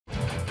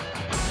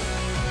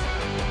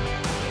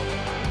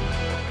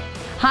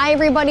Hi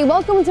everybody,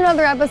 welcome to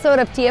another episode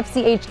of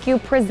TFC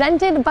HQ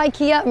presented by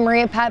Kia.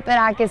 Maria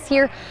Papadakis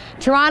here.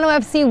 Toronto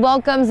FC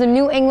welcomes the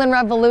New England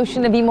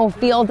Revolution to BMO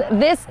Field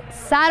this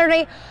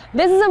Saturday.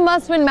 This is a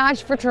must-win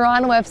match for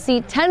Toronto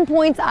FC. 10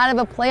 points out of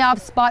a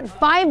playoff spot,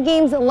 5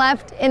 games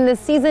left in the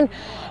season.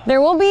 There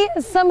will be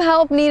some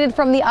help needed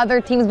from the other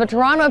teams, but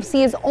Toronto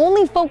FC is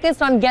only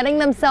focused on getting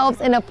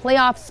themselves in a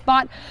playoff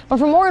spot. But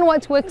for more on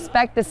what to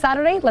expect this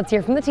Saturday, let's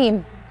hear from the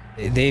team.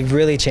 They've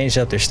really changed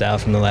up their style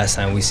from the last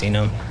time we've seen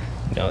them.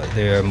 You know,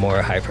 they're a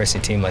more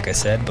high-pressing team, like I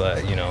said,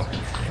 but, you know,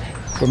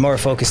 we're more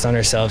focused on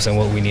ourselves and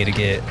what we need to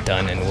get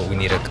done and what we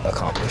need to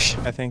accomplish.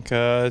 I think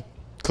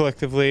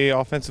collectively,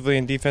 offensively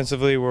and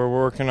defensively, we're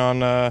working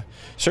on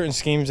certain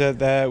schemes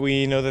that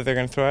we know that they're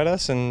going to throw at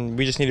us, and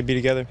we just need to be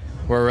together.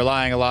 We're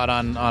relying a lot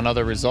on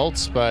other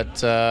results,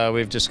 but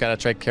we've just got to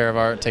take care of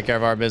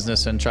our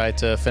business and try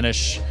to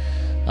finish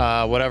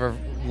whatever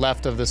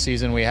left of the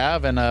season we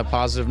have in a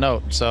positive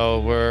note. So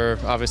we're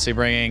obviously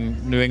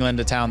bringing New England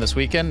to town this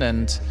weekend,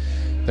 and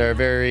they're a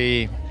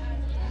very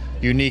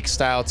unique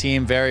style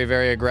team, very,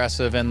 very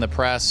aggressive in the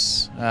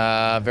press,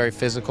 very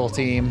physical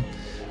team.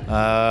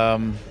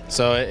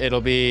 So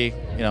it'll be,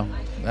 you know,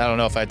 I don't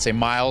know if I'd say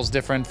miles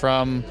different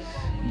from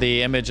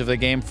the image of the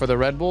game for the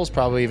Red Bulls,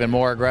 probably even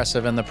more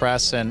aggressive in the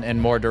press and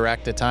more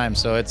direct at times.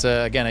 So it's,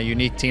 again, a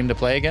unique team to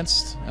play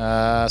against.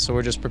 So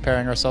we're just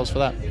preparing ourselves for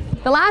that.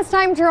 The last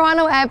time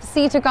Toronto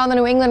FC took on the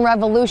New England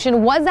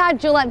Revolution was at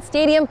Gillette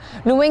Stadium.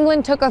 New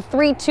England took a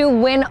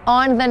 3-2 win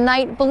on the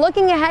night. But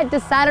looking ahead to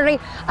Saturday,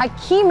 a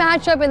key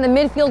matchup in the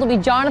midfield will be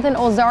Jonathan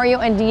Osorio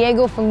and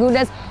Diego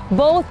Fagundes,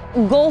 both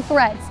goal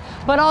threats.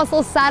 But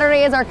also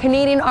Saturday is our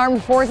Canadian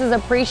Armed Forces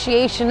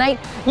Appreciation Night.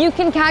 You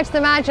can catch the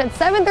match at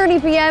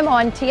 7:30 p.m.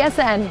 on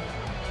TSN.